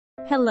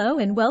Hello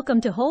and welcome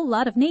to Whole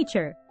Lot of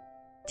Nature.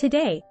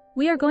 Today,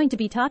 we are going to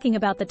be talking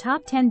about the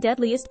top 10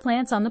 deadliest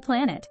plants on the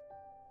planet.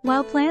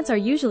 While plants are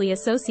usually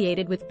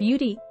associated with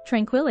beauty,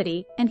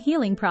 tranquility, and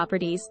healing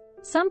properties,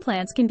 some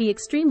plants can be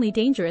extremely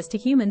dangerous to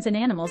humans and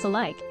animals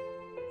alike.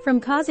 From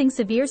causing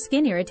severe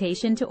skin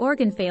irritation to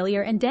organ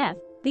failure and death,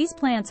 these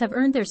plants have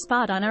earned their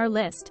spot on our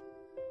list.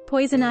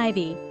 Poison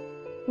ivy.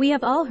 We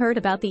have all heard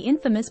about the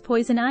infamous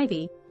poison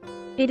ivy.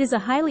 It is a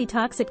highly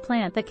toxic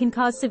plant that can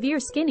cause severe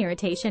skin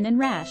irritation and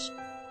rash.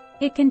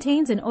 It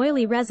contains an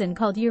oily resin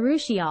called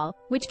urushiol,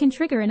 which can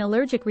trigger an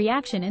allergic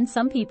reaction in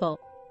some people.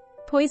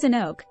 Poison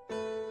oak.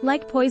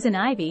 Like poison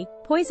ivy,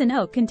 poison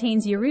oak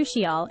contains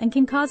urushiol and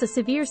can cause a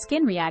severe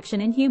skin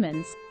reaction in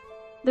humans.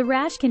 The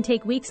rash can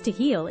take weeks to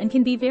heal and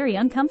can be very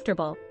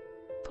uncomfortable.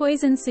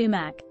 Poison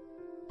sumac.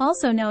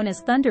 Also known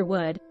as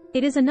thunderwood,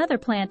 it is another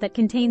plant that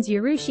contains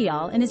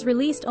urushiol and is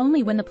released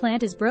only when the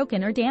plant is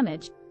broken or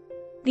damaged.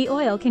 The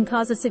oil can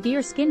cause a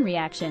severe skin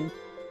reaction.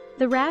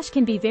 The rash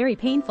can be very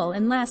painful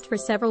and last for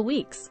several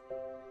weeks.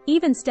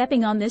 Even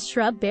stepping on this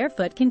shrub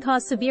barefoot can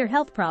cause severe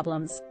health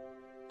problems.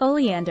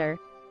 Oleander.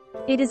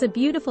 It is a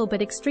beautiful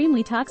but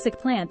extremely toxic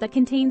plant that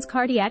contains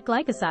cardiac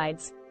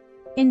glycosides.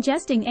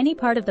 Ingesting any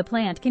part of the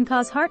plant can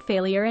cause heart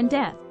failure and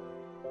death.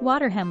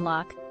 Water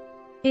hemlock.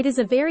 It is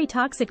a very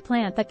toxic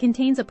plant that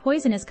contains a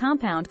poisonous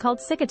compound called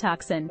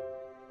cicotoxin.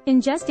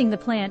 Ingesting the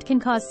plant can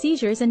cause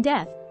seizures and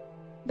death.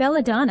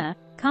 Belladonna,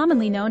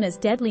 commonly known as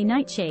deadly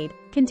nightshade,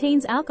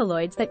 contains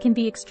alkaloids that can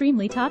be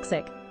extremely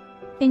toxic.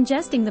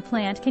 Ingesting the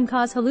plant can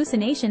cause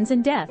hallucinations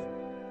and death.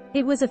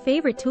 It was a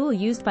favorite tool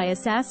used by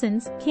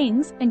assassins,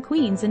 kings, and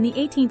queens in the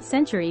 18th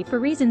century for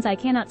reasons I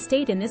cannot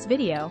state in this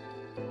video.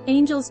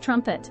 Angel's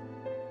trumpet.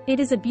 It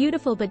is a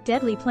beautiful but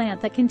deadly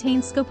plant that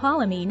contains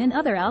scopolamine and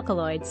other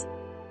alkaloids.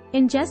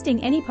 Ingesting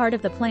any part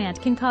of the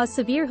plant can cause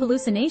severe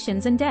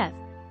hallucinations and death.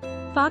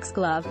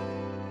 Foxglove.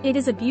 It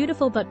is a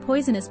beautiful but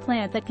poisonous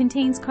plant that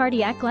contains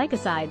cardiac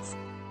glycosides.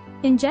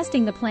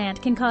 Ingesting the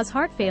plant can cause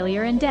heart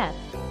failure and death.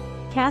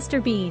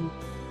 Castor bean.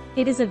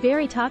 It is a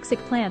very toxic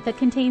plant that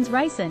contains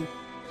ricin.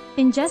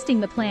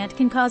 Ingesting the plant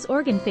can cause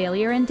organ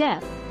failure and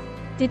death.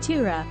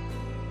 Datura.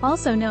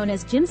 Also known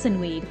as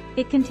jimsonweed,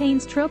 it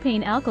contains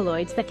tropane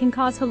alkaloids that can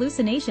cause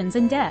hallucinations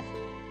and death.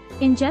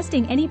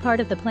 Ingesting any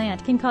part of the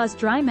plant can cause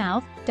dry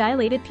mouth,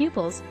 dilated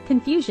pupils,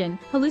 confusion,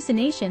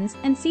 hallucinations,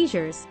 and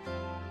seizures.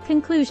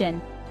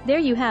 Conclusion. There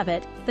you have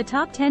it, the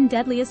top 10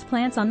 deadliest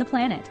plants on the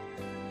planet.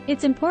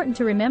 It's important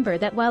to remember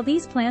that while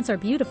these plants are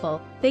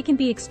beautiful, they can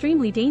be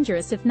extremely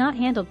dangerous if not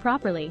handled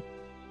properly.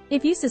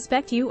 If you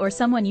suspect you or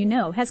someone you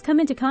know has come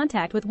into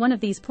contact with one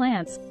of these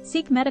plants,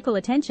 seek medical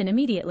attention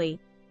immediately.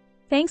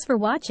 Thanks for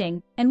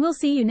watching, and we'll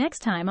see you next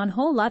time on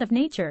Whole Lot of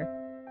Nature.